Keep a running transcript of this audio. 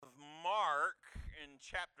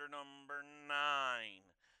chapter number 9.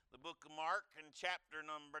 The book of Mark and chapter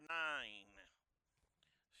number 9.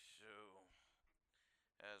 So,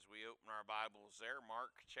 as we open our Bibles there,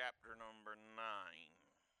 Mark chapter number 9.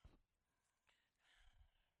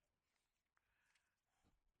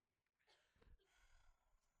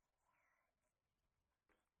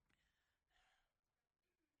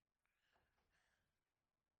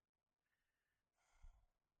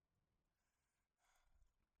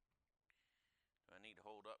 Do I need to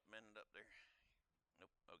hold up, mend up there?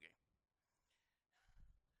 Nope, okay.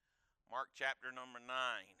 Mark chapter number 9.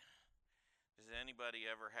 Does anybody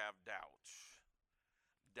ever have doubts?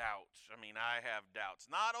 Doubts. I mean, I have doubts.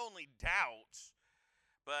 Not only doubts,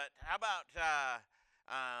 but how about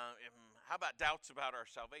doubts about our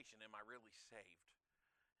salvation? Am I really saved?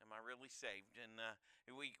 Am I really saved? And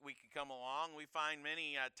we could come along. We find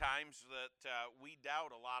many times that we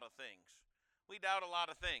doubt a lot of things. We doubt a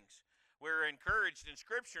lot of things. We're encouraged in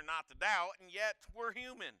Scripture not to doubt, and yet we're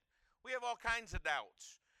human. We have all kinds of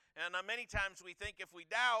doubts. And many times we think if we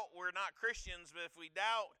doubt, we're not Christians, but if we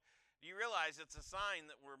doubt, do you realize it's a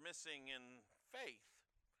sign that we're missing in faith,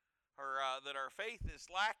 or that our faith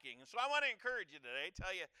is lacking? And so I want to encourage you today,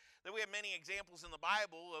 tell you that we have many examples in the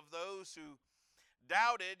Bible of those who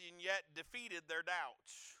doubted and yet defeated their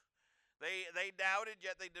doubts. They doubted,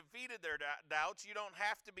 yet they defeated their doubts. You don't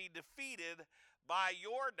have to be defeated by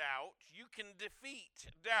your doubt. You can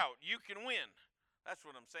defeat doubt. You can win. That's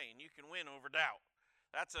what I'm saying. You can win over doubt.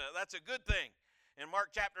 That's a good thing. In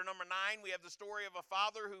Mark chapter number 9, we have the story of a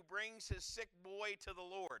father who brings his sick boy to the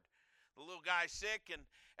Lord. The little guy's sick, and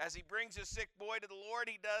as he brings his sick boy to the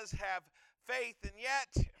Lord, he does have faith, and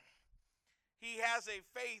yet he has a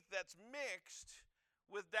faith that's mixed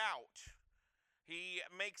with doubt. He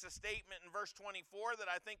makes a statement in verse 24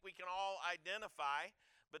 that I think we can all identify.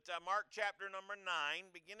 But Mark chapter number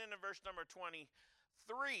 9, beginning in verse number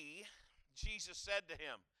 23, Jesus said to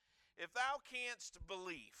him, If thou canst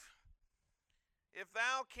believe,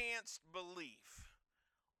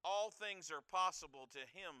 all things are possible to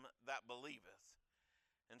him that believeth.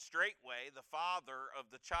 And straightway the father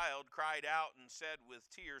of the child cried out and said with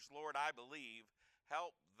tears, Lord, I believe,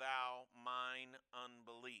 help thou mine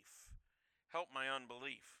unbelief. Help my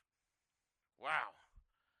unbelief. Wow.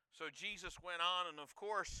 So Jesus went on, and of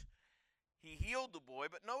course, he healed the boy.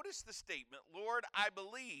 But notice the statement, Lord, I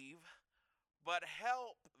believe, but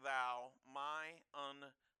help thou my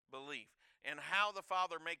unbelief. And how the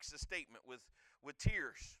father makes the statement with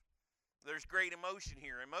tears. There's great emotion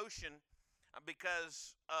here. Emotion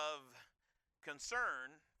because of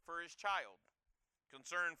concern for his child.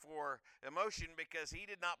 Concern for emotion because he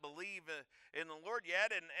did not believe in the Lord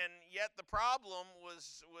yet, and yet the problem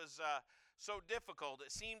was so difficult.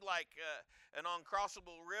 It seemed like an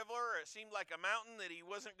uncrossable river. It seemed like a mountain that he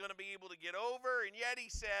wasn't going to be able to get over, and yet he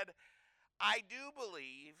said, I do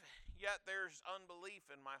believe, yet there's unbelief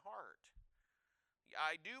in my heart.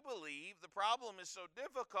 I do believe. The problem is so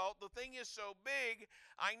difficult. The thing is so big.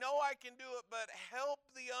 I know I can do it, but help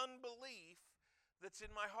the unbelief that's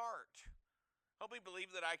in my heart. Help me believe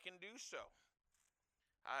that I can do so.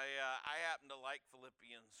 I happen to like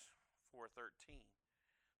Philippians 4:13.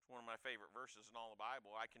 It's one of my favorite verses in all the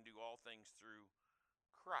Bible. I can do all things through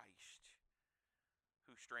Christ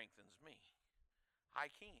who strengthens me. I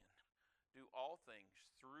can do all things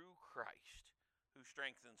through Christ who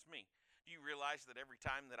strengthens me. Do you realize that every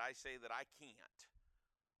time that I say that I can't,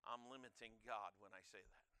 I'm limiting God when I say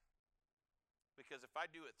that? Because if I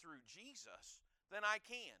do it through Jesus, then I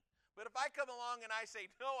can. But if I come along and I say,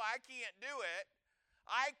 no, I can't do it,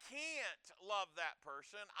 I can't love that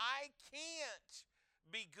person, I can't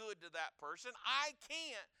be good to that person, I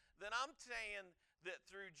can't, then I'm saying that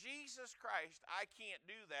through Jesus Christ, I can't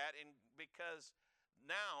do that, and because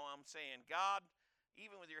now I'm saying, God,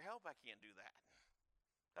 even with your help, I can't do that.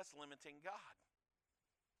 That's limiting God.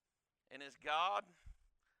 And is God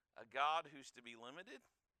a God who's to be limited?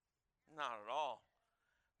 Not at all.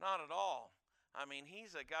 Not at all. I mean,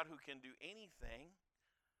 he's a God who can do anything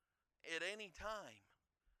at any time.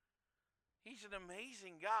 He's an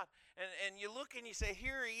amazing God. And you look and you say,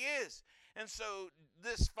 here he is. And so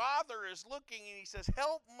this father is looking and he says,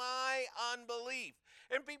 help my unbelief.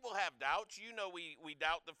 And people have doubts. You know, we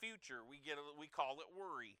doubt the future. We call it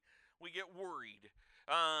worry. We get worried.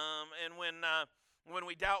 And when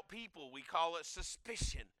we doubt people, we call it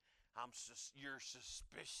suspicion. You're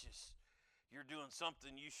suspicious. You're doing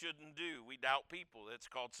something you shouldn't do. We doubt people. It's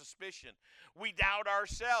called suspicion. We doubt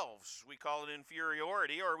ourselves. We call it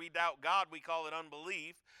inferiority. Or we doubt God. We call it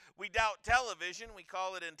unbelief. We doubt television. We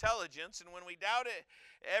call it intelligence. And when we doubt it,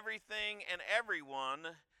 everything and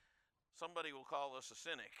everyone, somebody will call us a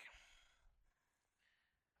cynic.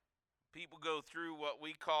 People go through what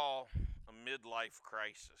we call a midlife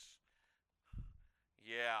crisis.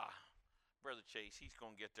 Yeah, Brother Chase, he's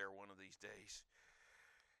going to get there one of these days.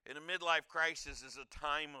 And a midlife crisis is a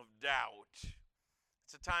time of doubt.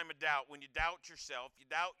 It's a time of doubt. When you doubt yourself, you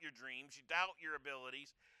doubt your dreams, you doubt your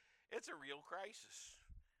abilities, it's a real crisis.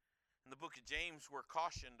 In the book of James, we're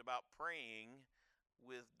cautioned about praying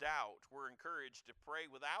with doubt. We're encouraged to pray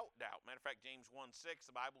without doubt. Matter of fact, James 1:6,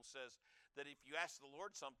 the Bible says that if you ask the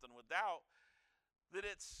Lord something with doubt, that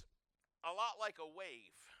it's a lot like a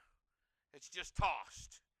wave. It's just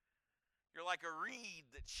tossed. You're like a reed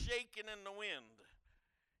that's shaking in the wind.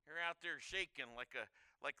 You're out there shaking like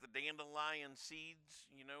the dandelion seeds,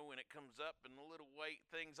 when it comes up and the little white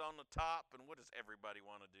things on the top. And what does everybody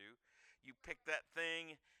want to do? You pick that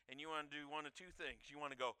thing and you want to do one of two things. You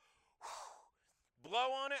want to go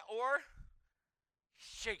blow on it or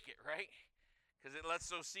shake it, right? Because it lets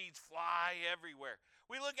those seeds fly everywhere.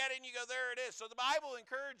 We look at it and you go, there it is. So the Bible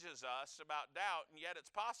encourages us about doubt, and yet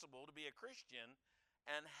it's possible to be a Christian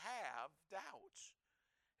and have doubts.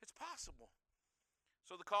 It's possible.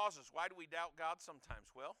 So the causes, why do we doubt God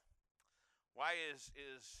sometimes? Well, why is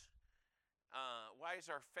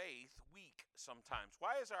our faith weak sometimes?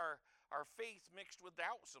 Why is our faith mixed with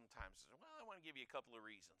doubt sometimes? Well, I want to give you a couple of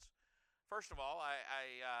reasons. First of all,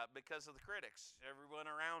 because of the critics, everyone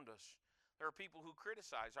around us. There are people who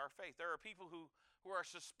criticize our faith. There are people who are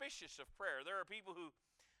suspicious of prayer. There are people who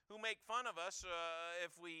make fun of us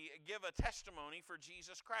if we give a testimony for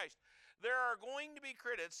Jesus Christ. There are going to be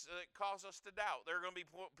critics that cause us to doubt. There are going to be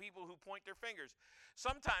people who point their fingers.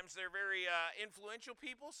 Sometimes they're very influential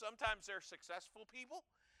people. Sometimes they're successful people.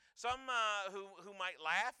 Some who might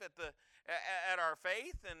laugh at our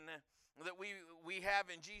faith and that we have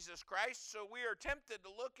in Jesus Christ. So we are tempted to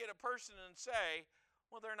look at a person and say,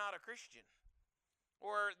 well, they're not a Christian.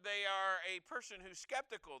 Or they are a person who's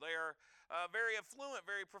skeptical. They are very affluent,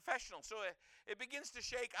 very professional. So it begins to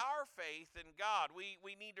shake our faith in God. We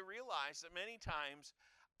need to realize that many times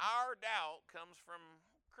our doubt comes from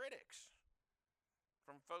critics,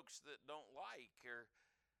 from folks that don't like or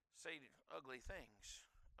say ugly things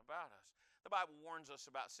about us. The Bible warns us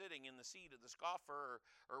about sitting in the seat of the scoffer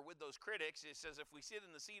or with those critics. It says if we sit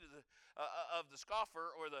in the seat of the scoffer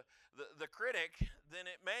or the critic, then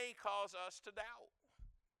it may cause us to doubt.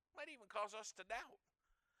 It might even cause us to doubt.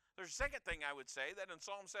 There's a second thing I would say, that in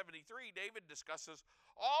Psalm 73, David discusses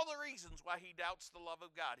all the reasons why he doubts the love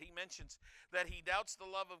of God. He mentions that he doubts the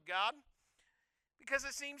love of God because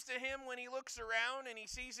it seems to him when he looks around and he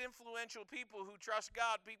sees influential people who trust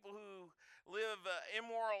God, people who live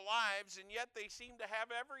immoral lives, and yet they seem to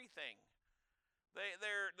have everything.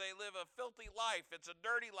 They live a filthy life. It's a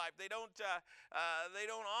dirty life. They don't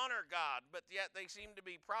honor God, but yet they seem to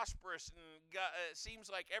be prosperous, and it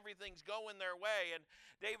seems like everything's going their way. And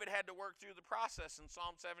David had to work through the process in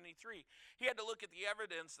Psalm 73. He had to look at the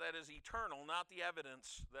evidence that is eternal, not the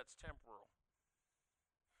evidence that's temporal.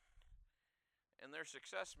 And their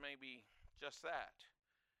success may be just that.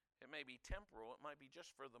 It may be temporal. It might be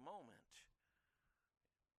just for the moment,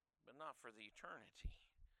 but not for the eternity.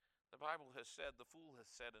 The Bible has said, the fool has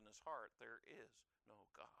said in his heart, there is no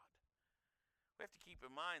God. We have to keep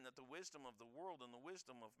in mind that the wisdom of the world and the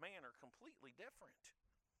wisdom of man are completely different.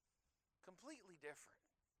 Completely different.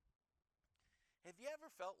 Have you ever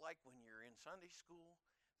felt like when you're in Sunday school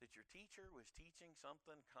that your teacher was teaching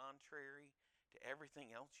something contrary to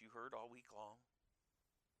everything else you heard all week long?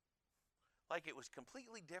 Like it was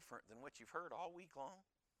completely different than what you've heard all week long?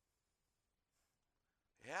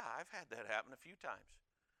 Yeah, I've had that happen a few times.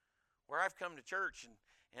 Where I've come to church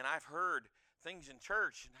and I've heard things in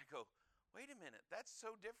church and I go, wait a minute, that's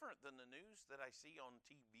so different than the news that I see on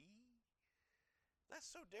TV. That's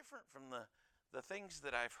so different from the things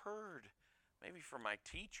that I've heard, maybe from my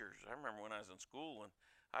teachers. I remember when I was in school and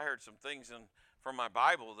I heard some things from my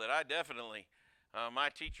Bible that I definitely,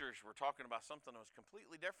 my teachers were talking about something that was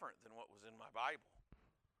completely different than what was in my Bible.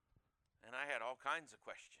 And I had all kinds of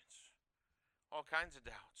questions, all kinds of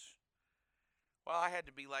doubts. Well, I had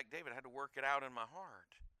to be like David. I had to work it out in my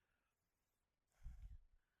heart.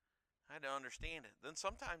 I had to understand it. Then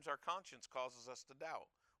sometimes our conscience causes us to doubt.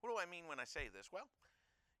 What do I mean when I say this? Well,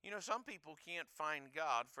 some people can't find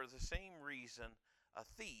God for the same reason a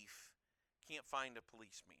thief can't find a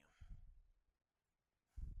policeman.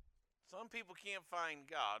 Some people can't find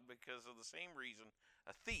God because of the same reason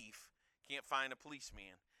a thief can't find a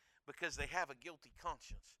policeman, because they have a guilty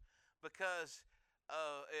conscience. Because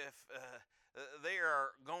if they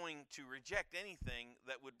are going to reject anything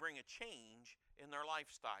that would bring a change in their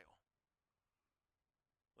lifestyle.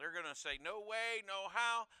 They're going to say, no way, no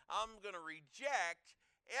how, I'm going to reject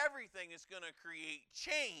everything is going to create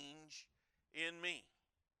change in me.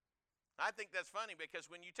 I think that's funny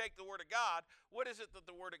because when you take the Word of God, what is it that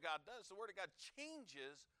the Word of God does? The Word of God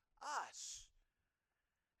changes us.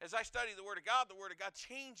 As I study the Word of God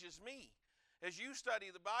changes me. As you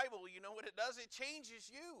study the Bible, you know what it does? It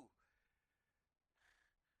changes you.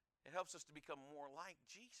 It helps us to become more like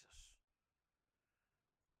Jesus.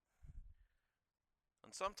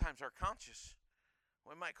 And sometimes our conscience,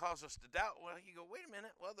 it might cause us to doubt. Well, you go, wait a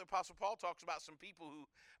minute. Well, the Apostle Paul talks about some people who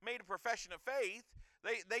made a profession of faith.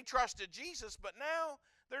 They trusted Jesus, but now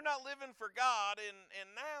they're not living for God, and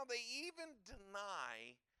now they even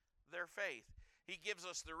deny their faith. He gives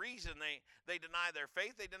us the reason they deny their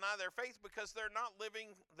faith. They deny their faith because they're not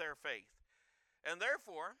living their faith. And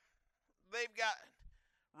therefore, they've got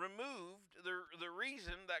removed the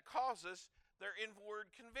reason that causes their inward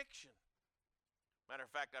conviction. Matter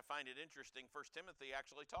of fact, I find it interesting. 1 Timothy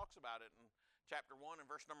actually talks about it in chapter 1 and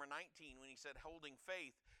verse number 19 when he said, holding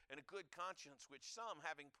faith and a good conscience, which some,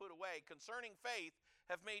 having put away concerning faith,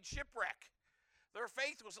 have made shipwreck. Their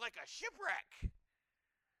faith was like a shipwreck.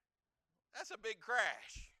 That's a big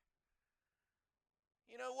crash.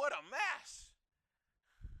 You know, what a mess.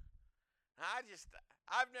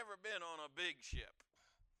 I've never been on a big ship.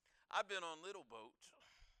 I've been on little boats.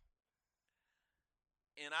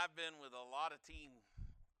 And I've been with a lot of team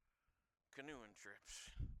canoeing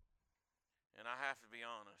trips. And I have to be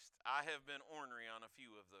honest, I have been ornery on a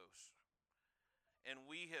few of those. And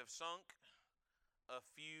we have sunk a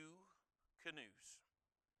few canoes.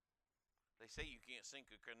 They say you can't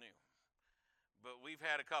sink a canoe. But we've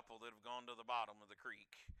had a couple that have gone to the bottom of the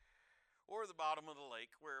creek or the bottom of the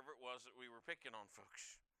lake, wherever it was that we were picking on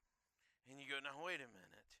folks. And you go, now wait a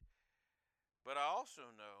minute. But I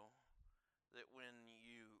also know that when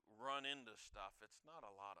you run into stuff, it's not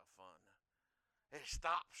a lot of fun. It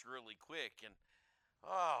stops really quick, and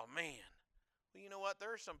oh man. Well, you know what?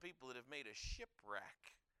 There are some people that have made a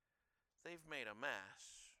shipwreck. They've made a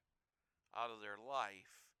mess out of their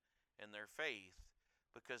life and their faith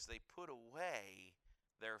because they put away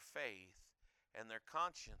their faith and their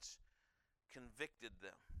conscience convicted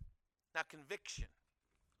them. Now, conviction,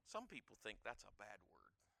 some people think that's a bad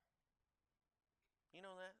word. You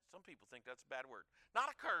know that? Some people think that's a bad word.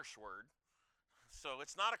 Not a curse word. So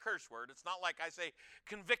it's not a curse word. It's not like I say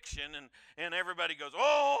conviction and everybody goes,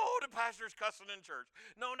 oh, the pastor's cussing in church.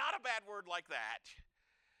 No, not a bad word like that.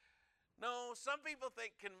 No, some people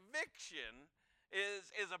think conviction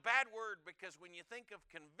is a bad word because when you think of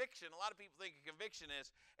conviction, a lot of people think of conviction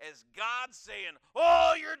as God saying,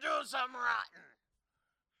 oh, you're doing something rotten.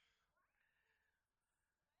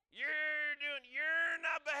 You're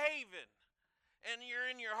not behaving. And you're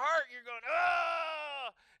in your heart, you're going, oh,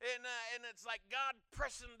 and it's like God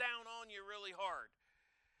pressing down on you really hard.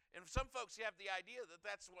 And some folks have the idea that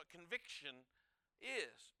that's what conviction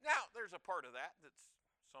is. Now, there's a part of that that's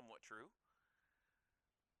somewhat true.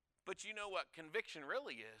 But you know what conviction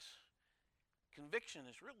really is? Conviction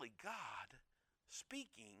is really God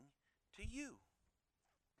speaking to you.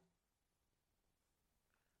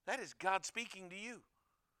 That is God speaking to you.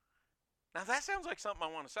 Now, that sounds like something I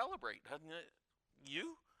want to celebrate, doesn't it?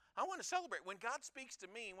 You? I want to celebrate. When God speaks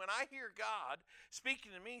to me, when I hear God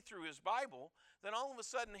speaking to me through his Bible, then all of a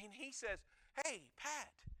sudden he says, hey,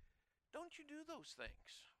 Pat, don't you do those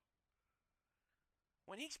things.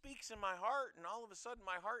 When he speaks in my heart and all of a sudden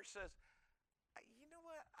my heart says, you know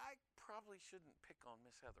what, I probably shouldn't pick on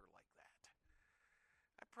Miss Heather like that.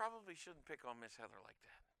 I probably shouldn't pick on Miss Heather like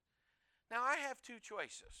that. Now, I have two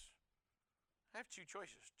choices. I have two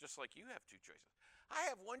choices, just like you have two choices. I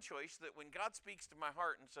have one choice that when God speaks to my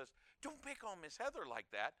heart and says, don't pick on Miss Heather like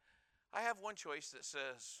that, I have one choice that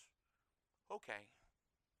says, okay,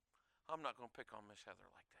 I'm not going to pick on Miss Heather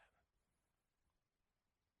like that.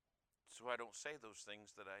 So I don't say those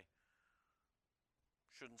things that I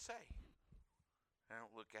shouldn't say. I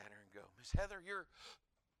don't look at her and go, Miss Heather, you're...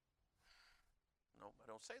 No, I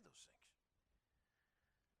don't say those things.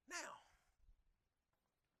 Now,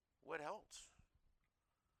 what else?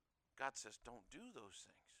 God says, don't do those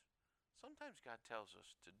things. Sometimes God tells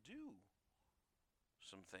us to do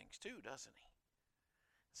some things too, doesn't he?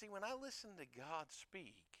 See, when I listen to God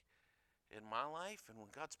speak in my life and when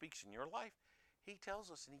God speaks in your life, he tells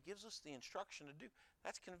us and he gives us the instruction to do.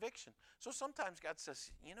 That's conviction. So sometimes God says,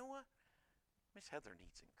 you know what? Miss Heather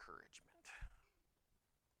needs encouragement.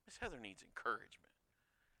 Miss Heather needs encouragement.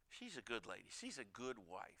 She's a good lady. She's a good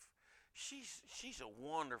wife. She's a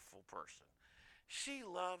wonderful person. She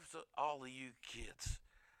loves all of you kids.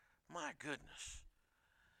 My goodness.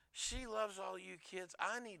 She loves all you kids.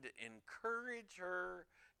 I need to encourage her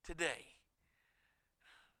today.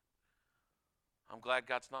 I'm glad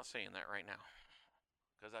God's not saying that right now,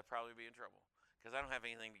 because I'd probably be in trouble, because I don't have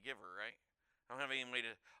anything to give her, right? I don't have any way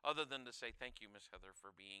to, other than to say, thank you, Miss Heather,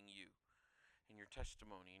 for being you and your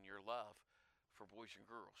testimony and your love for boys and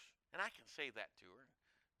girls. And I can say that to her.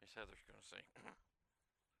 Miss Heather's going to say,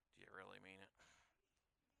 do you really mean it?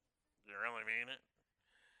 Do you really mean it?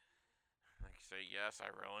 I can say, yes,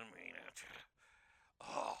 I really mean it.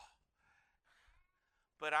 Oh.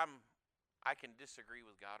 But I can disagree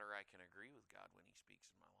with God, or I can agree with God when he speaks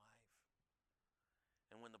in my life.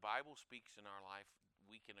 And when the Bible speaks in our life,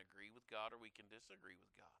 we can agree with God or we can disagree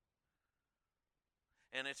with God.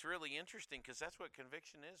 And it's really interesting, because that's what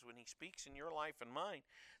conviction is. When he speaks in your life and mine,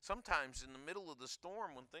 sometimes in the middle of the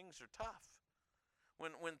storm, when things are tough,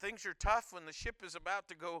 when things are tough, when the ship is about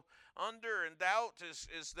to go under and doubt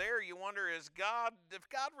is there, you wonder, if God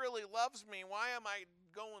really loves me, why am I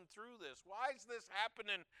going through this? Why is this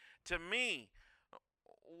happening to me?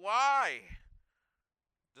 Why?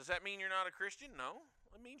 Does that mean you're not a Christian? No.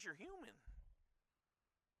 It means you're human.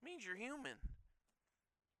 It means you're human.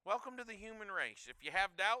 Welcome to the human race. If you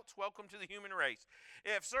have doubts, welcome to the human race.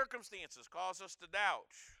 If circumstances cause us to doubt,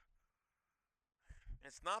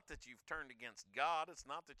 it's not that you've turned against God. It's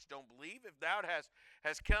not that you don't believe. If doubt has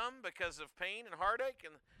come because of pain and heartache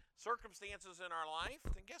and circumstances in our life,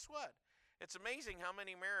 then guess what? It's amazing how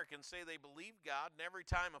many Americans say they believe God, and every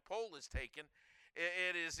time a poll is taken,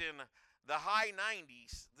 it is in the high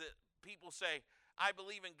 90s that people say, I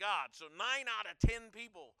believe in God. So 9 out of 10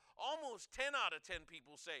 people, almost 10 out of 10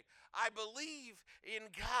 people say, I believe in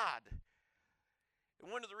God. And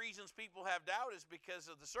one of the reasons people have doubt is because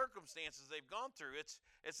of the circumstances they've gone through. It's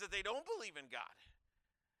that they don't believe in God.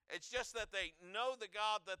 It's just that they know the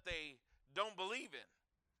God that they don't believe in.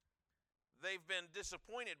 They've been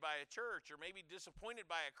disappointed by a church, or maybe disappointed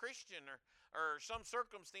by a Christian, or some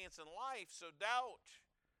circumstance in life, so doubt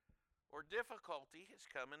or difficulty has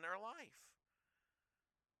come in their life.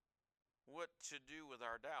 What to do with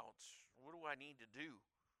our doubts? What do I need to do?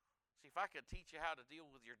 See, if I could teach you how to deal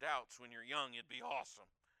with your doubts when you're young, it'd be awesome.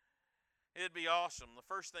 It'd be awesome. The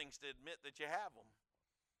first thing is to admit that you have them.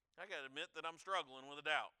 I got to admit that I'm struggling with a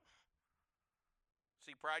doubt.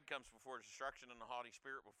 See, pride comes before destruction, and a haughty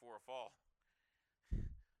spirit before a fall.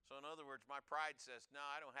 So in other words, my pride says, no,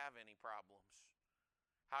 I don't have any problems.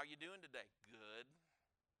 How are you doing today? Good.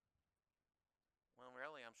 Well,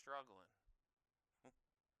 really, I'm struggling.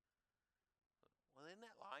 Well, isn't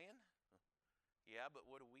that lying? Yeah, but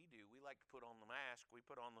what do? We like to put on the mask. We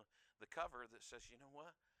put on the cover that says, you know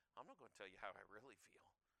what? I'm not going to tell you how I really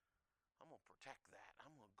feel. I'm going to protect that.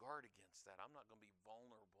 I'm going to guard against that. I'm not going to be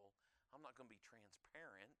vulnerable. I'm not going to be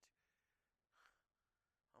transparent.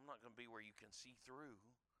 I'm not going to be where you can see through.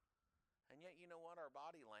 And yet, you know what? Our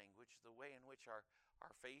body language, the way in which our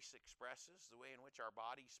face expresses, the way in which our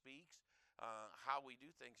body speaks, how we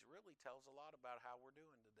do things, really tells a lot about how we're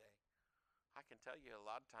doing today. I can tell you a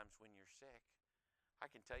lot of times when you're sick. I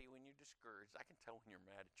can tell you when you're discouraged. I can tell when you're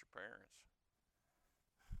mad at your parents.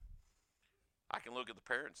 I can look at the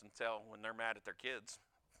parents and tell when they're mad at their kids.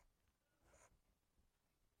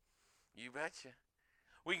 You betcha.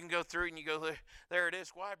 We can go through and you go, there it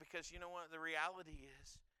is. Why? Because you know what? The reality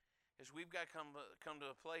is we've got to come to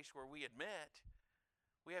a place where we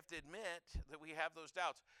have to admit that we have those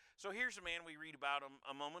doubts. So here's a man we read about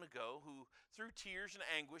a moment ago who, through tears and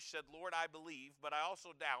anguish, said, Lord, I believe, but I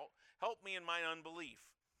also doubt. Help me in my unbelief.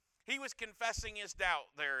 He was confessing his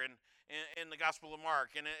doubt there in the Gospel of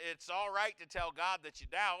Mark. And it's all right to tell God that you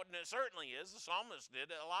doubt, and it certainly is. The psalmist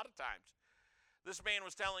did a lot of times. This man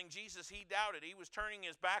was telling Jesus he doubted. He was turning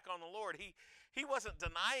his back on the Lord. He wasn't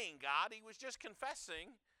denying God. He was just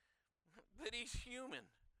confessing that he's human.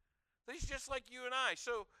 That he's just like you and I.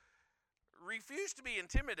 So refuse to be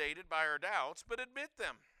intimidated by our doubts, but admit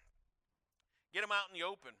them. Get them out in the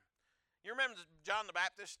open. You remember John the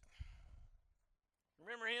Baptist?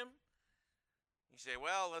 Remember him? You say,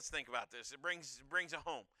 well, let's think about this. It brings it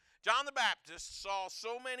home. John the Baptist saw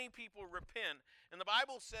so many people repent, and the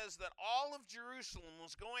Bible says that all of Jerusalem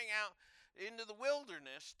was going out into the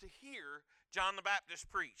wilderness to hear John the Baptist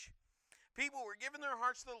preach. People were giving their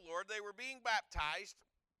hearts to the Lord. They were being baptized.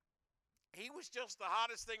 He was just the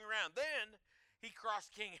hottest thing around. Then he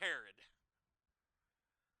crossed King Herod.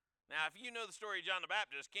 Now, if you know the story of John the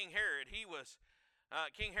Baptist, King Herod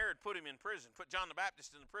put him in prison, put John the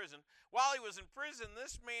Baptist in the prison. While he was in prison,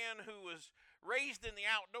 this man who was raised in the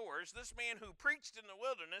outdoors, this man who preached in the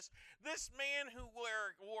wilderness, this man who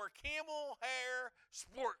wore camel hair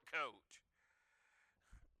sport coat.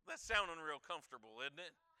 That's sounding real comfortable, isn't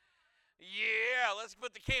it? Yeah, let's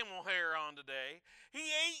put the camel hair on today.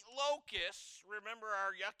 He ate locusts. Remember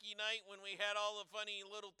our yucky night when we had all the funny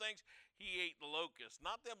little things? He ate the locusts,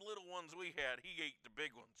 not them little ones we had. He ate the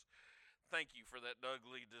big ones. Thank you for that, Doug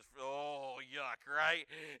Lee. Oh, yuck, right?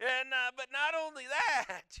 And but not only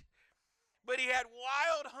that, but he had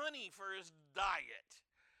wild honey for his diet.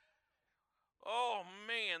 Oh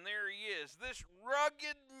man, there he is. This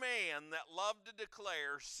rugged man that loved to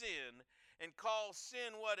declare sin and call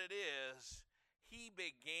sin what it is, he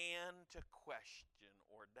began to question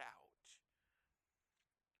or doubt.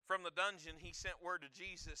 From the dungeon, he sent word to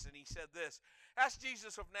Jesus and he said this: Ask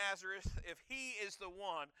Jesus of Nazareth if he is the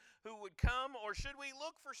one who would come, or should we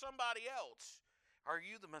look for somebody else? Are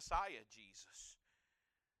you the Messiah, Jesus?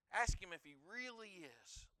 Ask him if he really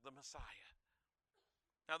is the Messiah.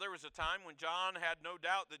 Now, there was a time when John had no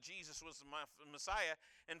doubt that Jesus was the Messiah.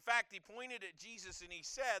 In fact, he pointed at Jesus and he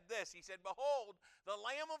said this. He said, Behold, the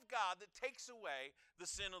Lamb of God that takes away the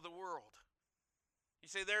sin of the world. You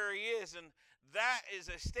say, there he is, and that is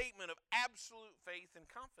a statement of absolute faith and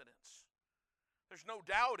confidence. There's no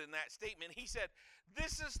doubt in that statement. He said,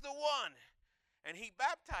 this is the one. And he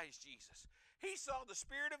baptized Jesus. He saw the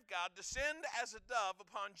Spirit of God descend as a dove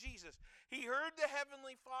upon Jesus. He heard the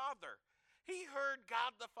Heavenly Father. He heard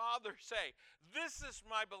God the Father say, this is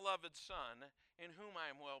my beloved Son, in whom I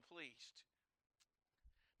am well pleased.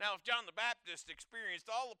 Now, if John the Baptist experienced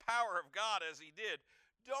all the power of God as he did,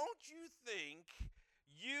 don't you think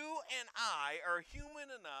you and I are human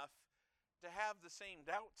enough to have the same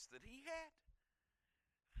doubts that he had?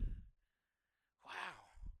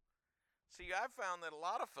 Wow. See, I've found that a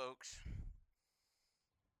lot of folks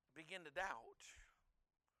begin to doubt.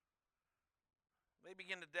 They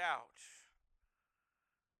begin to doubt.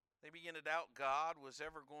 They begin to doubt God was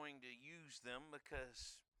ever going to use them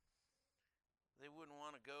because they wouldn't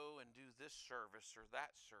want to go and do this service or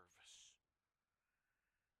that service.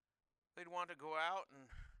 They'd want to go out and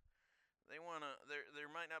they want to, there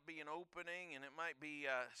might not be an opening and it might be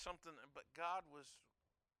something, but God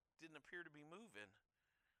didn't appear to be moving.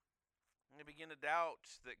 And they begin to doubt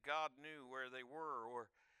that God knew where they were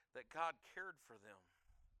or that God cared for them.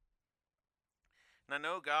 And I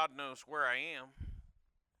know God knows where I am.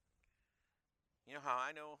 You know how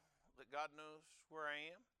I know that God knows where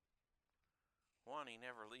I am? One, he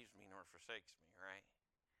never leaves me nor forsakes me, right?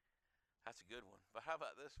 That's a good one. But how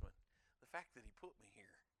about this one? The fact that he put me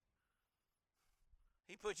here.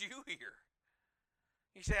 He put you here.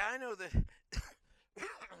 You say, I know that,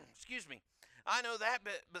 excuse me, I know that,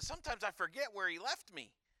 but sometimes I forget where he left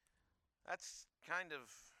me. That's the kind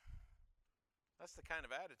of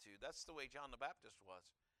attitude. That's the way John the Baptist was.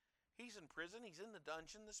 He's in prison. He's in the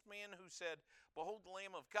dungeon. This man who said, behold the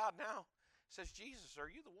Lamb of God, now says, Jesus, are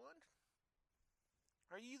you the one?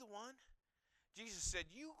 Are you the one? Jesus said,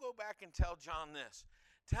 you go back and tell John this.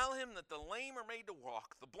 Tell him that the lame are made to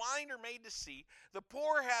walk, the blind are made to see, the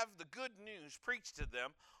poor have the good news preached to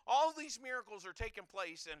them. All these miracles are taking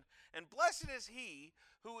place, and blessed is he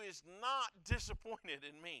who is not disappointed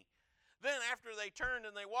in me. Then after they turned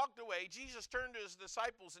and they walked away, Jesus turned to his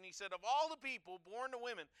disciples and he said, of all the people born to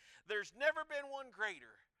women, there's never been one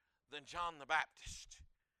greater than John the Baptist.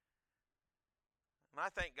 And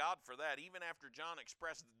I thank God for that. Even after John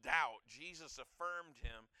expressed doubt, Jesus affirmed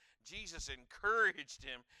him. Jesus encouraged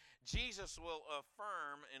him. Jesus will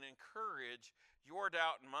affirm and encourage your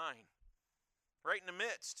doubt and mine. Right in the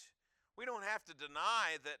midst. We don't have to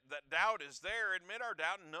deny that doubt is there. Admit our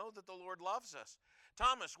doubt and know that the Lord loves us.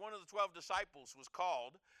 Thomas, one of the 12 disciples, was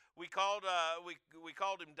called. We called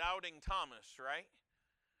him Doubting Thomas, right?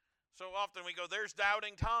 So often we go, there's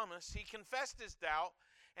Doubting Thomas. He confessed his doubt,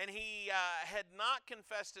 and he had not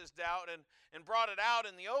confessed his doubt and brought it out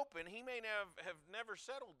in the open. He may have never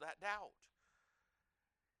settled that doubt.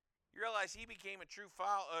 You realize he became a true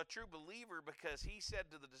believer because he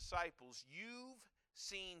said to the disciples, you've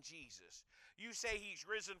seen Jesus. You say he's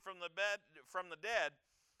risen from the dead.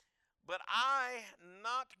 But I'm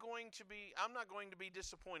not going to be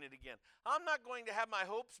disappointed again. I'm not going to have my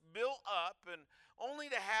hopes built up and only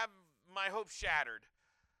to have my hopes shattered.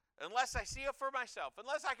 Unless I see it for myself.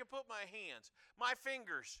 Unless I can put my hands, my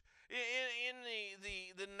fingers in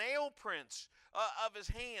the nail prints of his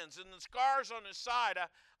hands and the scars on his side.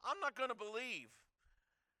 I'm not going to believe.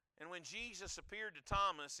 And when Jesus appeared to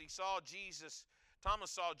Thomas,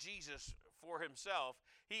 Thomas saw Jesus for himself.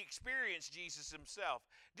 He experienced Jesus himself.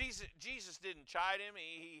 Jesus didn't chide him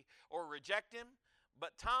or reject him,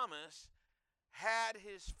 but Thomas had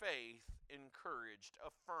his faith encouraged,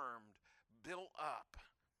 affirmed, built up.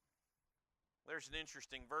 There's an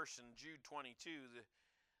interesting verse in Jude 22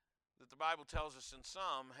 that the Bible tells us, in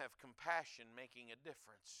some have compassion, making a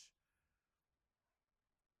difference.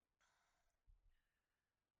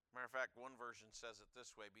 Matter of fact, one version says it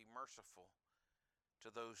this way: be merciful,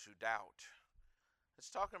 to those who doubt. It's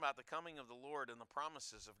talking about the coming of the Lord and the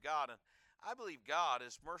promises of God. And I believe God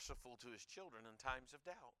is merciful to his children in times of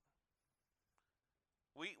doubt.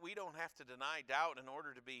 We don't have to deny doubt in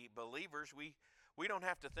order to be believers. We don't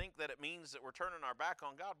have to think that it means that we're turning our back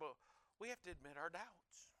on God, but we have to admit our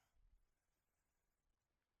doubts.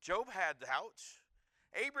 Job had doubts.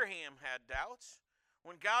 Abraham had doubts.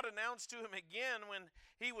 When God announced to him again when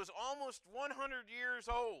he was almost 100 years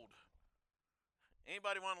old.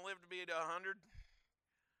 Anybody want to live to be 100?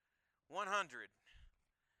 100.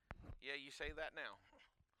 Yeah, you say that now.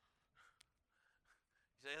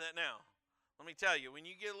 You say that now. Let me tell you, when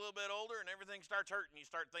you get a little bit older and everything starts hurting, you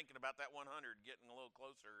start thinking about that 100 getting a little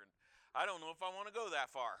closer. And I don't know if I want to go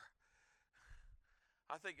that far.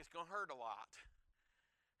 I think it's going to hurt a lot.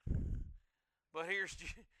 But here's,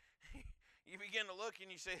 you begin to look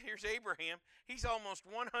and you say, here's Abraham. He's almost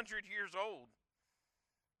 100 years old.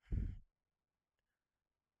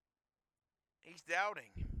 He's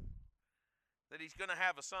doubting that he's going to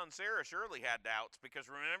have a son. Sarah surely had doubts because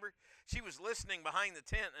remember, she was listening behind the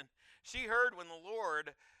tent and she heard when the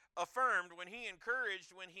Lord affirmed, when he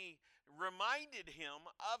encouraged, when he reminded him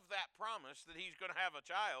of that promise that he's going to have a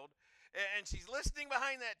child. And she's listening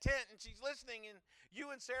behind that tent, and she's listening, and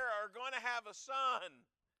you and Sarah are going to have a son.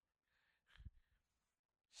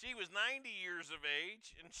 She was 90 years of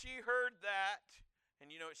age, and she heard that,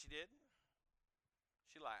 and you know what she did?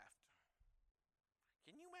 She laughed.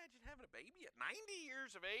 Can you imagine having a baby at 90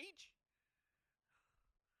 years of age?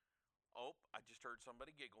 Oh, I just heard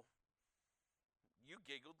somebody giggle. You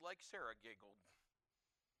giggled like Sarah giggled.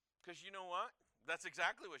 Because you know what? That's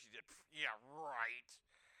exactly what she did. Yeah, right.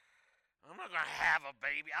 I'm not going to have a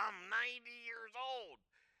baby. I'm 90 years old.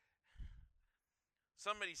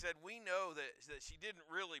 Somebody said, we know that she didn't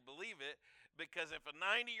really believe it because if a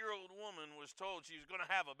 90-year-old woman was told she was going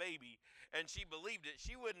to have a baby and she believed it,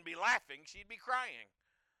 she wouldn't be laughing. She'd be crying.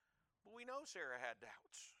 But we know Sarah had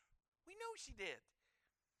doubts. We know she did.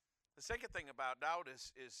 The second thing about doubt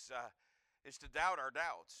is to doubt our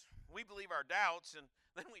doubts. We believe our doubts and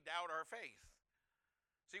then we doubt our faith.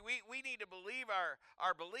 See, we need to believe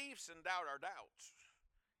our beliefs and doubt our doubts.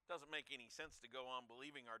 It doesn't make any sense to go on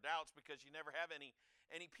believing our doubts because you never have any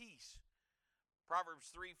peace. Proverbs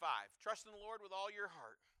 3:5. Trust in the Lord with all your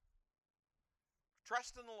heart.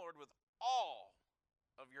 Trust in the Lord with all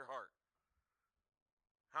of your heart.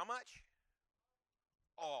 How much?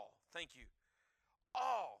 All. Thank you.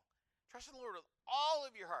 All. Trust in the Lord with all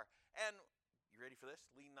of your heart. And you ready for this?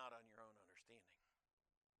 Lean not on your own understanding.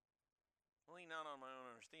 Lean not on my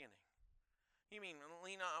own understanding. You mean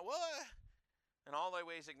lean on what? In all thy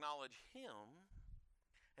ways acknowledge him,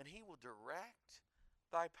 and he will direct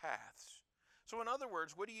thy paths. So in other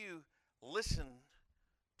words, what do you listen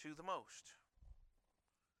to the most?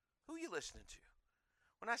 Who are you listening to?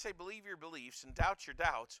 When I say believe your beliefs and doubt your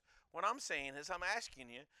doubts, what I'm saying is I'm asking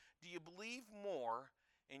you, do you believe more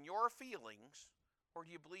in your feelings or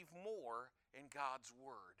do you believe more in God's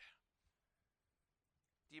word?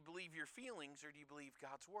 Do you believe your feelings or do you believe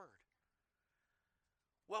God's word?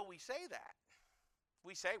 Well, we say that.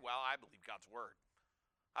 We say, well, I believe God's word.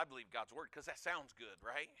 I believe God's word because that sounds good,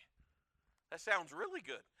 right? That sounds really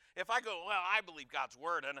good. If I go, well, I believe God's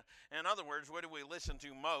word, and in other words, what do we listen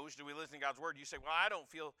to most? Do we listen to God's word? You say, well, I don't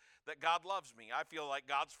feel that God loves me. I feel like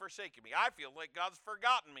God's forsaken me. I feel like God's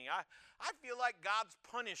forgotten me. I feel like God's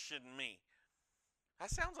punishing me.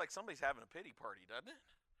 That sounds like somebody's having a pity party, doesn't it?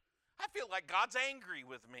 I feel like God's angry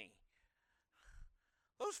with me.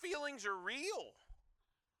 Those feelings are real.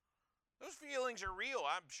 Those feelings are real.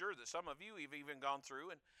 I'm sure that some of you have even gone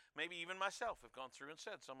through, and maybe even myself have gone through and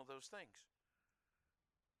said some of those things.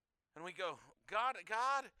 And we go, God,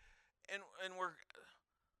 and we're,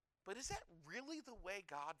 but is that really the way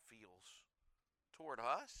God feels toward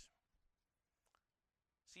us?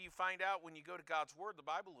 See, you find out when you go to God's word, the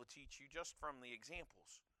Bible will teach you just from the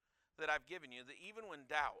examples that I've given you, that even when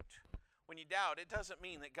you doubt, it doesn't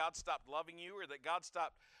mean that God stopped loving you or that God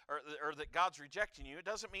stopped, or that God's rejecting you. It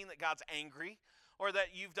doesn't mean that God's angry or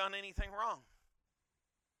that you've done anything wrong.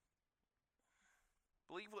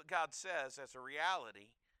 Believe what God says as a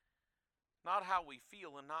reality, not how we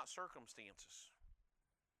feel and not circumstances.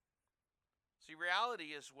 See,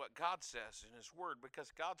 reality is what God says in his word because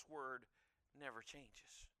God's word never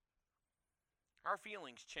changes. Our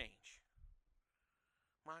feelings change.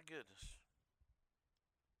 My goodness.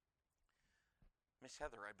 Miss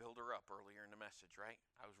Heather, I built her up earlier in the message, right?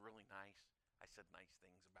 I was really nice. I said nice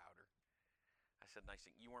things about her. I said nice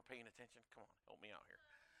things. You weren't paying attention? Come on, help me out here.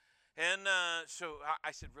 And so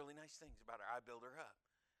I said really nice things about her. I built her up.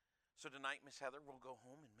 So tonight, Miss Heather will go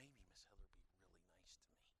home and maybe Miss Heather will be really nice to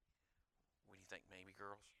me. What do you think maybe,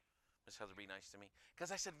 girls? Miss Heather be nice to me? Because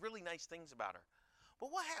I said really nice things about her.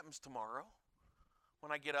 But what happens tomorrow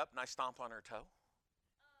when I get up and I stomp on her toe?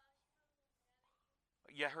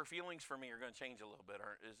 Yeah, her feelings for me are going to change a little bit,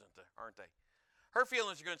 aren't they? Her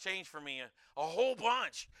feelings are going to change for me a whole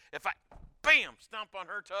bunch. If I, bam, stomp on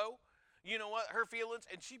her toe, you know what? Her feelings,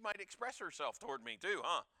 and she might express herself toward me too,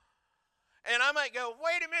 huh? And I might go,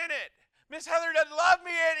 wait a minute, Miss Heather doesn't love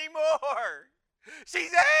me anymore.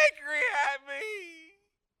 She's angry at me.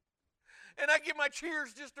 And I get my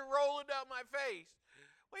tears just a rolling down my face.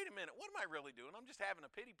 Wait a minute, what am I really doing? I'm just having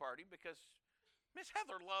a pity party because Miss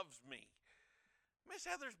Heather loves me. Miss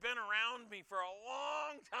Heather's been around me for a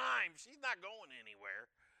long time. She's not going anywhere.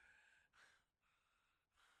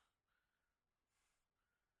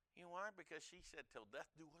 You know why? Because she said, till death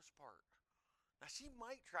do us part. Now, she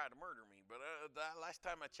might try to murder me, but last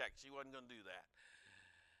time I checked, she wasn't going to do that.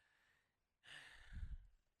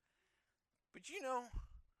 But you know,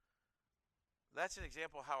 that's an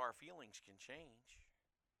example of how our feelings can change.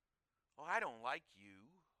 Oh, I don't like you.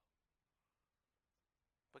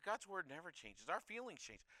 But God's word never changes. Our feelings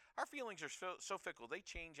change. Our feelings are so fickle. They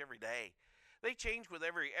change every day. They change with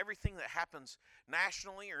everything that happens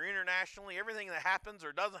nationally or internationally. Everything that happens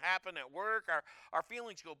or doesn't happen at work. Our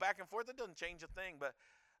feelings go back and forth. It doesn't change a thing. But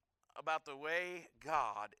about the way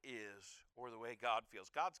God is or the way God feels.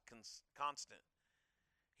 God's constant.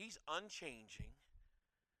 He's unchanging.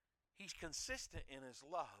 He's consistent in his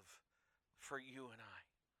love for you and I.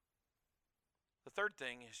 The third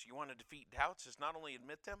thing is you want to defeat doubts is not only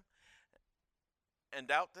admit them and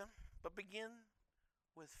doubt them, but begin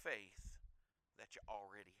with faith that you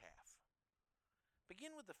already have.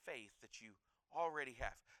 Begin with the faith that you already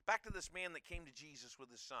have. Back to this man that came to Jesus with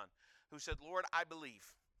his son, who said, Lord, I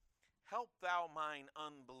believe. Help thou mine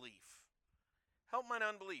unbelief. Help mine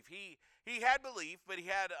unbelief. He had belief, but he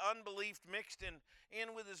had unbelief mixed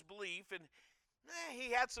in with his belief, and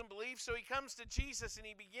he had some belief, so he comes to Jesus and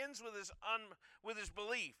he begins with his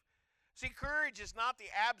belief. See, courage is not the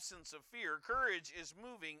absence of fear. Courage is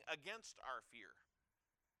moving against our fear.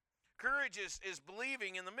 Courage is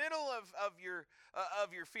believing in the middle of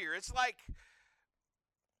your fear. It's like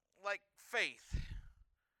faith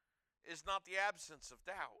is not the absence of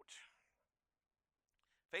doubt.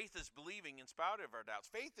 Faith is believing in spite of our doubts.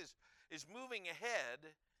 Faith is moving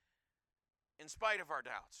ahead in spite of our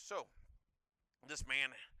doubts. So, this man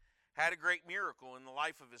had a great miracle in the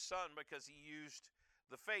life of his son because he used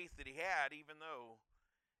the faith that he had, even though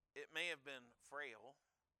it may have been frail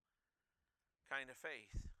kind of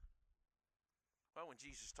faith. Well, when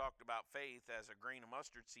Jesus talked about faith as a grain of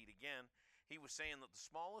mustard seed again, he was saying that the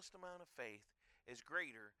smallest amount of faith is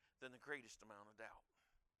greater than the greatest amount of doubt.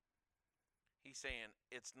 He's saying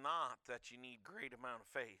it's not that you need great amount of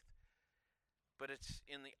faith, but it's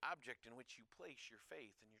in the object in which you place your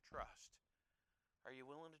faith and your trust. Are you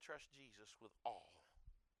willing to trust Jesus with all?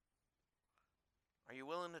 Are you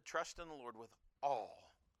willing to trust in the Lord with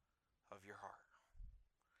all of your heart?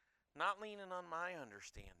 Not leaning on my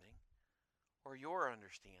understanding or your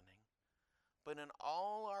understanding, but in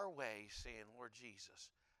all our ways saying, Lord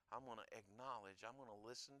Jesus, I'm going to acknowledge, I'm going to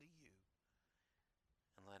listen to you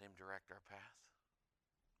and let him direct our path.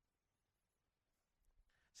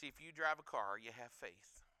 See, if you drive a car, you have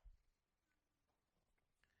faith.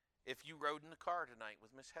 If you rode in the car tonight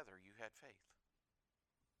with Miss Heather, you had faith.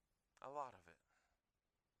 A lot of it.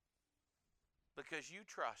 Because you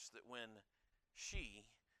trust that when she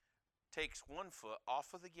takes one foot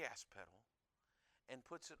off of the gas pedal and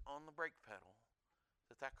puts it on the brake pedal,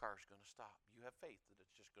 that car is going to stop. You have faith that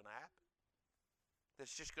it's just going to happen.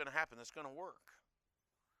 That's just going to happen. That's going to work.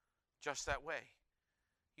 Just that way.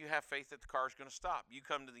 You have faith that the car is going to stop. You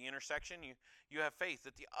come to the intersection, you have faith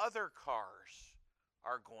that the other cars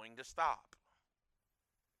are going to stop.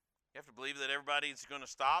 You have to believe that everybody's going to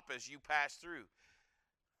stop as you pass through.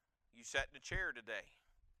 You sat in a chair today.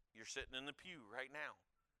 You're sitting in the pew right now.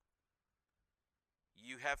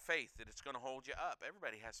 You have faith that it's going to hold you up.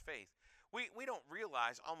 Everybody has faith. We don't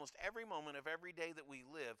realize almost every moment of every day that we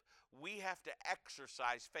live, we have to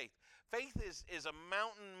exercise faith. Faith is a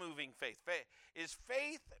mountain-moving faith.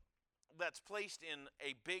 Faith that's placed in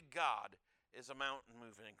a big God is a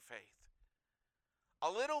mountain-moving faith. A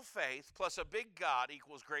little faith plus a big God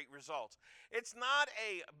equals great results. It's not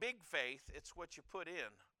a big faith, it's what you put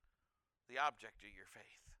in, the object of your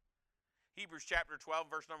faith. Hebrews chapter 12,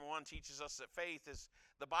 verse number 1 teaches us that faith is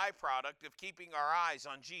the byproduct of keeping our eyes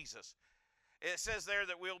on Jesus. It says there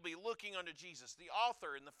that we'll be looking unto Jesus, the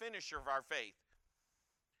author and the finisher of our faith.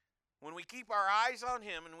 When we keep our eyes on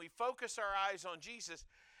him and we focus our eyes on Jesus,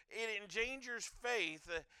 it endangers faith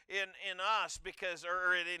in us because,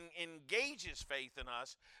 or it engages faith in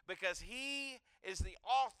us because He is the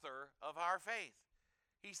author of our faith.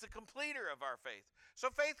 He's the completer of our faith. So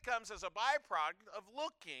faith comes as a byproduct of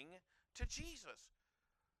looking to Jesus,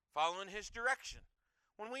 following His direction.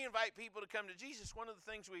 When we invite people to come to Jesus, one of the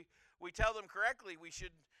things we tell them correctly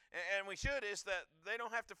is that they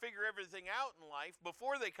don't have to figure everything out in life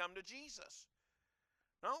before they come to Jesus.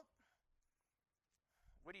 No.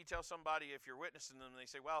 What do you tell somebody if you're witnessing them and they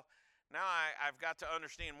say, well, now I've got to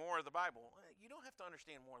understand more of the Bible? You don't have to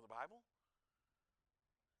understand more of the Bible.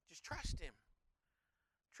 Just trust Him.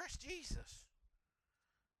 Trust Jesus.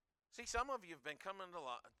 See, some of you have been coming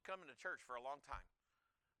to church for a long time.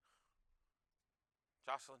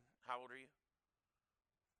 Jocelyn, how old are you?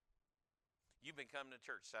 You've been coming to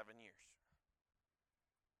church 7 years.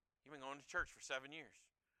 You've been going to church for 7 years.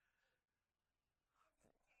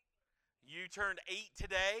 You turned 8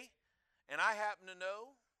 today, and I happen to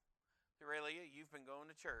know, Aurelia, you've been going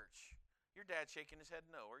to church. Your dad's shaking his head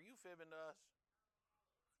no. Are you fibbing to us?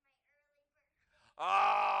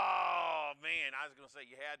 Oh, man, I was going to say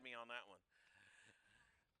you had me on that one.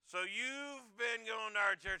 So you've been going to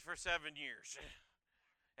our church for 7 years.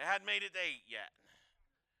 It hadn't made it to 8 yet.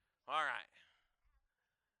 All right.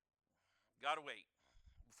 Got to wait.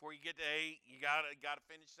 Before you get to 8, you got to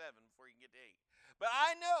finish 7 before you can get to 8. But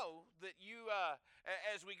I know that you,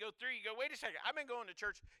 as we go through, you go, wait a second, I've been going to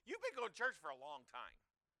church. You've been going to church for a long time.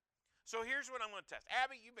 So here's what I'm going to test.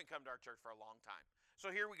 Abby, you've been coming to our church for a long time. So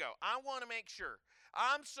here we go. I want to make sure.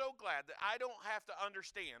 I'm so glad that I don't have to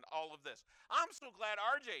understand all of this. I'm so glad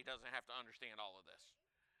RJ doesn't have to understand all of this.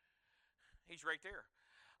 He's right there.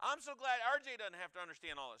 I'm so glad RJ doesn't have to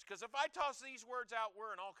understand all this. Because if I toss these words out, we're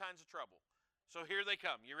in all kinds of trouble. So here they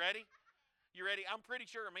come. You ready? You ready? I'm pretty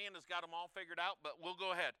sure Amanda's got them all figured out, but we'll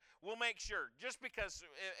go ahead. We'll make sure. Just because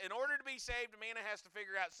in order to be saved, Amanda has to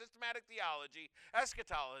figure out systematic theology,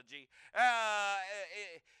 eschatology,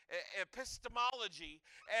 epistemology,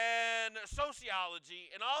 and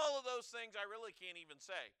sociology, and all of those things I really can't even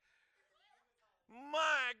say.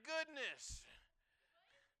 My goodness.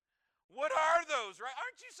 What are those, right?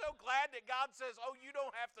 Aren't you so glad that God says, oh, you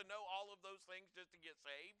don't have to know all of those things just to get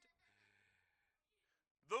saved?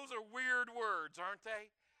 Those are weird words, aren't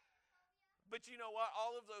they? But you know what?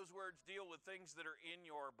 All of those words deal with things that are in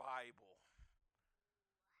your Bible.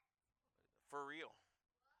 For real.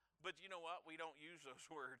 But you know what? We don't use those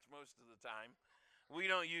words most of the time. We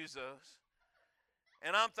don't use those.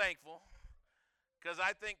 And I'm thankful because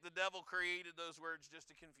I think the devil created those words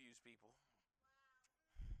just to confuse people.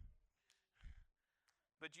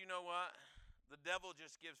 But you know what? The devil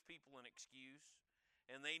just gives people an excuse,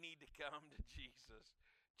 and they need to come to Jesus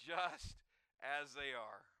just as they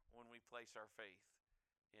are when we place our faith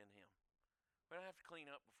in Him. We don't have to clean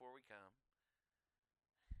up before we come.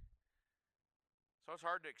 So it's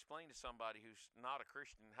hard to explain to somebody who's not a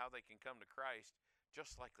Christian how they can come to Christ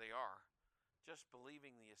just like they are, just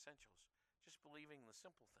believing the essentials, just believing the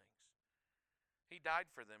simple things. He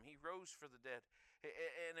died for them. He rose for the dead.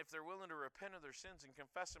 And if they're willing to repent of their sins and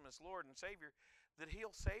confess Him as Lord and Savior, that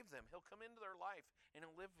He'll save them. He'll come into their life and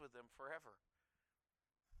He'll live with them forever.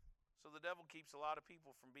 So the devil keeps a lot of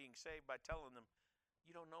people from being saved by telling them,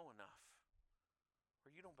 you don't know enough, or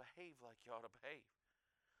you don't behave like you ought to behave.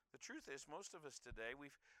 The truth is, most of us today,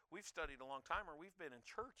 we've studied a long time, or we've been in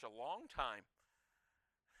church a long time.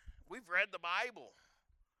 We've read the Bible,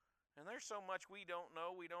 and there's so much we don't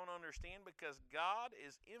know, we don't understand, because God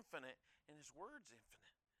is infinite and His Word's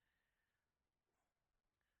infinite.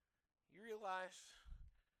 You realize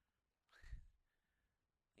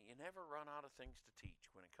you never run out of things to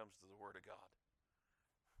teach when it comes to the Word of God.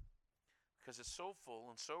 Because it's so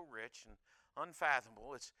full and so rich and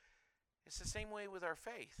unfathomable. It's the same way with our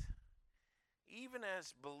faith. Even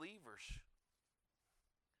as believers,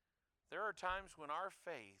 there are times when our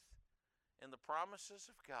faith in the promises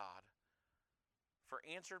of God for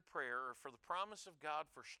answered prayer, or for the promise of God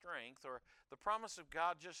for strength, or the promise of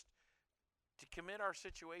God just to commit our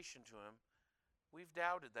situation to Him, we've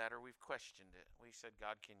doubted that, or we've questioned it. We said,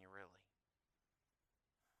 God, can you really?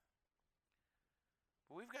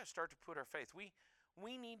 But we've got to start to put our faith. We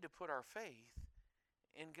need to put our faith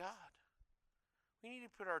in God. We need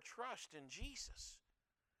to put our trust in Jesus.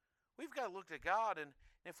 We've got to look to God, and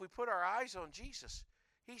if we put our eyes on Jesus,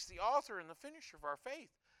 He's the author and the finisher of our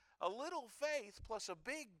faith. A little faith plus a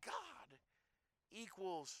big God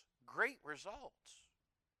equals great results.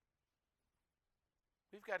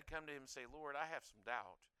 We've got to come to Him and say, Lord, I have some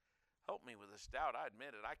doubt. Help me with this doubt. I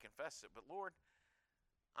admit it. I confess it. But Lord,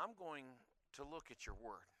 I'm going to look at your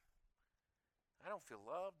Word. I don't feel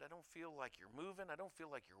loved. I don't feel like you're moving. I don't feel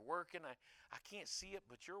like you're working. I can't see it,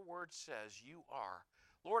 but your word says you are.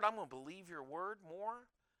 Lord, I'm going to believe your word more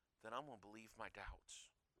than I'm going to believe my doubts.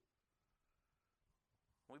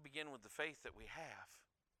 We begin with the faith that we have.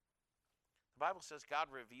 The Bible says God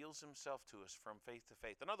reveals himself to us from faith to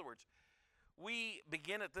faith. In other words, we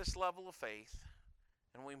begin at this level of faith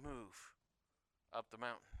and we move up the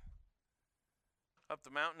mountain. Up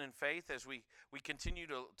the mountain in faith as we continue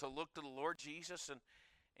to look to the Lord Jesus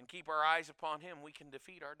and keep our eyes upon him, we can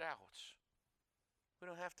defeat our doubts. We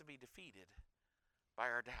don't have to be defeated by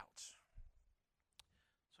our doubts.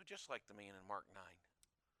 So just like the man in Mark 9,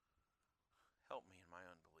 help me in my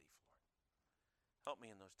unbelief, Lord. Help me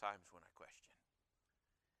in those times when I question.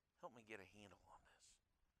 Help me get a handle on this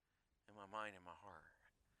in my mind and my heart.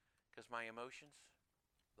 Because my emotions,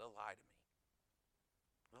 they'll lie to me.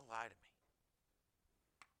 They'll lie to me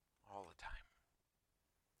all the time.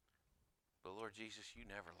 But Lord Jesus, you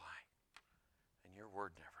never lie. And your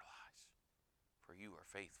word never lies. For you are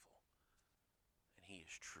faithful. And he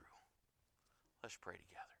is true. Let's pray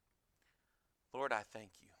together. Lord, I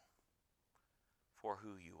thank you for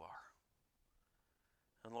who you are.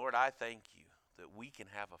 And Lord, I thank you that we can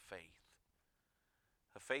have a faith.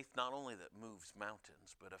 A faith not only that moves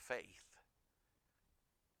mountains, but a faith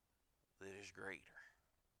that is greater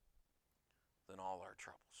than all our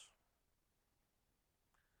troubles.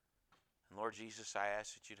 And Lord Jesus, I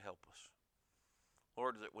ask that you'd help us.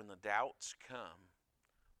 Lord, that when the doubts come,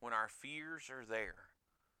 when our fears are there,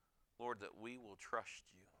 Lord, that we will trust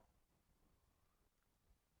you.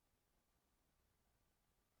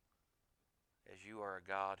 As you are a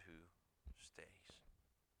God who stays.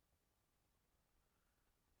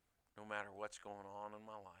 No matter what's going on in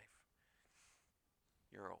my life,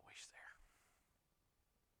 you're always there.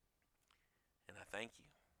 And I thank you.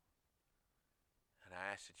 And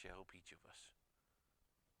I ask that you help each of us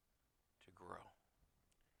to grow.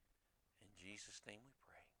 In Jesus' name we pray.